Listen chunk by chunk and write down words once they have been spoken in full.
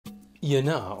You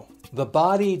know, the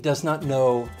body does not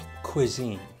know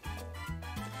cuisine.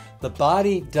 The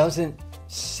body doesn't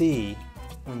see,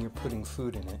 when you're putting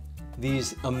food in it,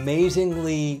 these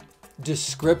amazingly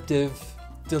descriptive,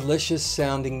 delicious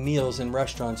sounding meals in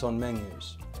restaurants on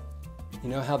menus. You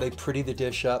know how they pretty the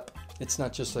dish up? It's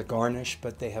not just a garnish,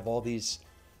 but they have all these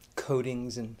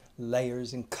coatings and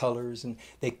layers and colors, and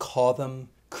they call them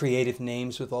creative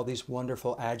names with all these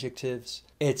wonderful adjectives.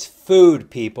 It's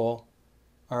food, people.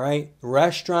 All right?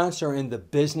 Restaurants are in the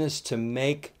business to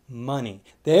make money.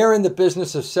 They're in the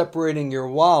business of separating your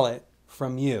wallet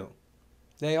from you.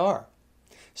 They are.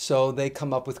 So they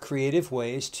come up with creative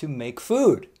ways to make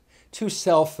food, to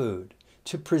sell food,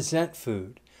 to present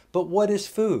food. But what is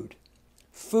food?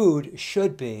 Food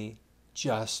should be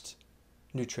just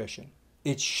nutrition.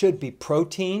 It should be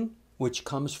protein, which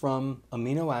comes from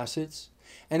amino acids,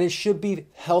 and it should be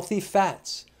healthy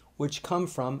fats, which come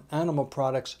from animal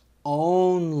products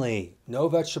only. No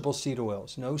vegetable seed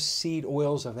oils, no seed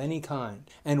oils of any kind.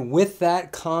 And with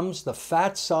that comes the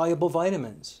fat-soluble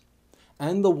vitamins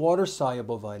and the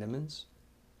water-soluble vitamins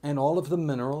and all of the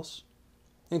minerals,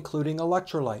 including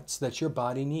electrolytes that your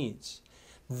body needs.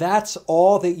 That's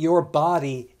all that your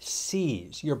body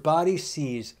sees. Your body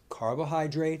sees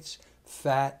carbohydrates,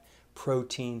 fat,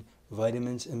 protein,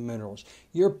 vitamins, and minerals.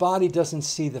 Your body doesn't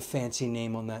see the fancy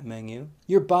name on that menu.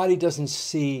 Your body doesn't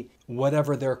see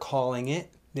whatever they're calling it.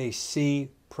 They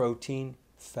see protein,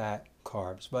 fat,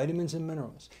 carbs, vitamins, and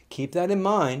minerals. Keep that in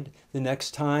mind the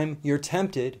next time you're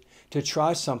tempted to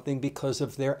try something because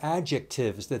of their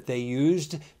adjectives that they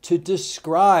used to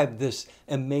describe this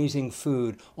amazing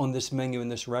food on this menu in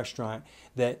this restaurant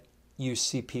that you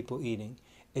see people eating.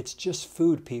 It's just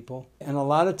food, people. And a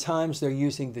lot of times they're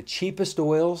using the cheapest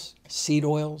oils, seed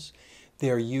oils.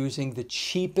 They're using the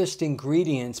cheapest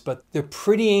ingredients, but they're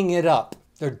prettying it up.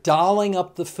 They're dolling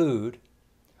up the food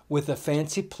with a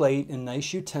fancy plate and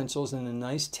nice utensils and a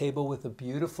nice table with a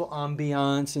beautiful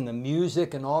ambiance and the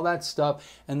music and all that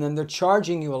stuff. And then they're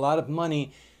charging you a lot of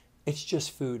money. It's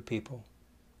just food, people.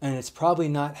 And it's probably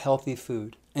not healthy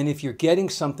food. And if you're getting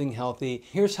something healthy,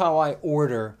 here's how I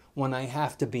order when I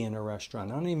have to be in a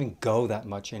restaurant. I don't even go that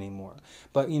much anymore.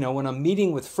 But, you know, when I'm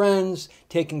meeting with friends,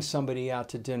 taking somebody out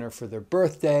to dinner for their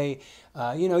birthday,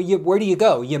 where do you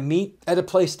go? You meet at a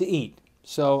place to eat.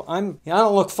 So I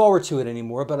don't look forward to it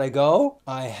anymore, but I go,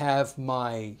 I have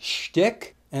my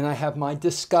shtick, and I have my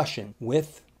discussion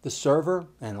with the server,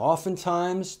 and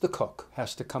oftentimes the cook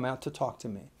has to come out to talk to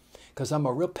me because I'm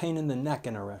a real pain in the neck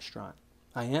in a restaurant.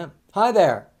 I am. Hi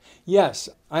there. Yes,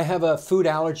 I have a food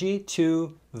allergy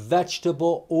to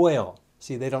vegetable oil.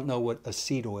 See, they don't know what a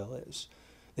seed oil is.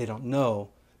 They don't know.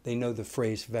 They know the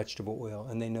phrase vegetable oil,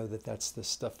 and they know that that's the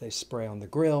stuff they spray on the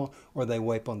grill or they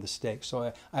wipe on the steak.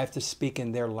 So I have to speak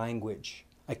in their language.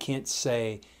 I can't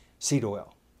say seed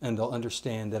oil, and they'll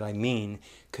understand that I mean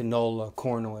canola,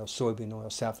 corn oil, soybean oil,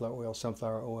 safflower oil,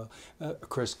 sunflower oil,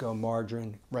 Crisco,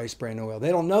 margarine, rice bran oil. They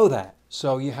don't know that.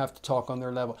 So you have to talk on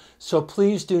their level. So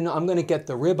please do not, I'm going to get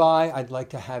the ribeye. I'd like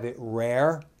to have it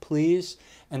rare, please.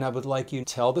 And I would like you to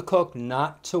tell the cook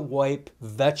not to wipe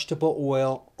vegetable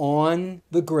oil on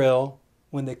the grill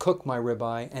when they cook my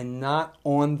ribeye and not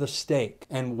on the steak.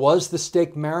 And was the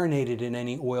steak marinated in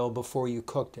any oil before you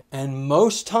cooked it? And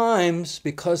most times,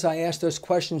 because I ask those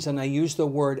questions and I use the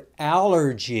word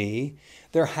allergy,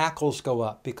 their hackles go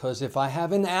up. Because if I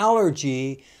have an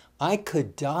allergy, I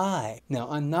could die. Now,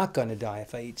 I'm not going to die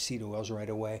if I eat seed oils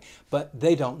right away, but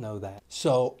they don't know that.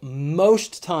 So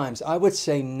most times, I would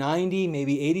say 90,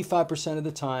 maybe 85% of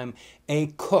the time, a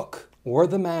cook or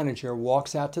the manager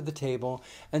walks out to the table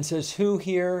and says, who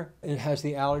here has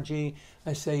the allergy?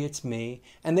 I say, it's me.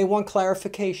 And they want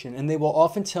clarification. And they will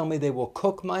often tell me they will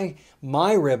cook my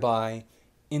ribeye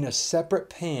in a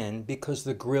separate pan because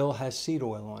the grill has seed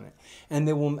oil on it. And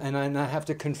they will, and I have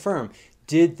to confirm,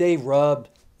 did they rub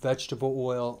vegetable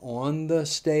oil on the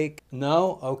steak?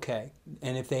 No? Okay.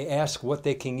 And if they ask what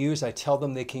they can use, I tell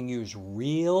them they can use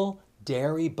real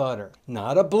dairy butter.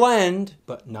 Not a blend,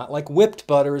 but not like whipped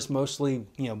butter is mostly,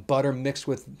 butter mixed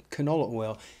with canola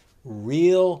oil.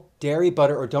 Real dairy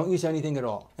butter, or don't use anything at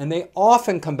all. And they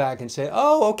often come back and say,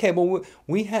 oh, okay, well,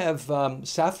 we have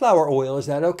safflower oil. Is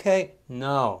that okay?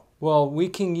 No. Well, we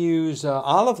can use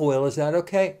olive oil. Is that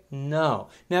okay? No.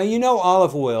 Now,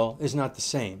 olive oil is not the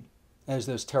same as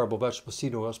those terrible vegetable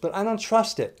seed oils, but I don't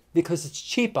trust it because it's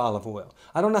cheap olive oil.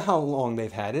 I don't know how long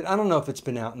they've had it. I don't know if it's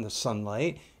been out in the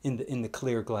sunlight in the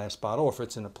clear glass bottle or if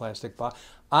it's in a plastic bottle.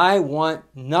 I want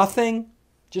nothing,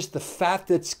 just the fat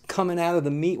that's coming out of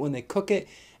the meat when they cook it,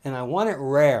 and I want it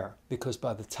rare because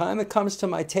by the time it comes to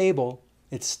my table,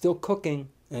 it's still cooking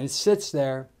and it sits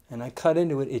there and I cut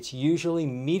into it, it's usually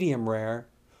medium rare,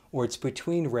 or it's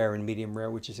between rare and medium rare,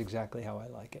 which is exactly how I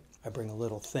like it. I bring a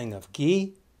little thing of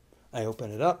ghee, I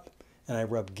open it up, and I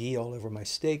rub ghee all over my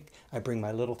steak. I bring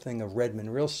my little thing of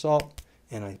Redmond real salt,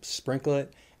 and I sprinkle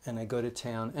it, and I go to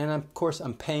town. And of course,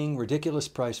 I'm paying ridiculous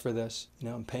price for this. You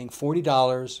know, I'm paying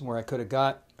 $40 where I could have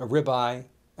got a ribeye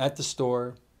at the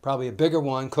store, probably a bigger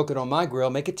one, cook it on my grill,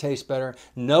 make it taste better,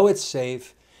 know it's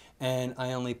safe, and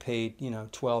I only paid, you know,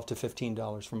 $12 to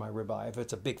 $15 for my ribeye if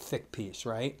it's a big thick piece,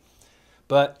 right?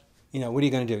 But, you know, what are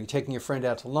you going to do? You're taking your friend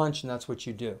out to lunch, and that's what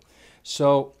you do.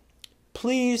 So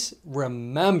please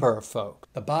remember, folks,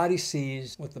 the body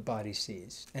sees what the body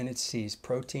sees, and it sees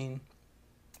protein,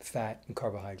 fat, and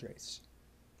carbohydrates.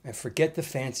 And forget the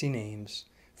fancy names,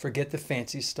 forget the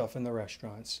fancy stuff in the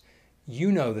restaurants.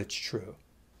 You know that's true.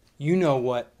 You know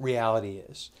what reality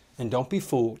is. And don't be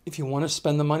fooled. If you want to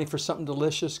spend the money for something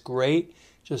delicious, great.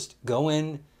 Just go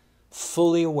in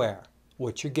fully aware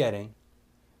what you're getting.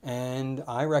 And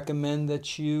I recommend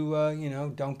that you,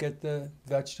 don't get the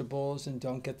vegetables and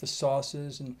don't get the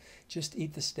sauces and just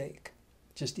eat the steak.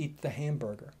 Just eat the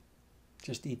hamburger.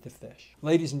 Just eat the fish.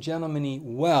 Ladies and gentlemen, eat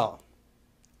well,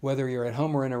 whether you're at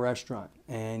home or in a restaurant,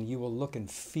 and you will look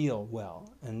and feel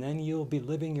well. And then you'll be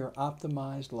living your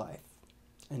optimized life.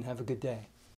 And have a good day.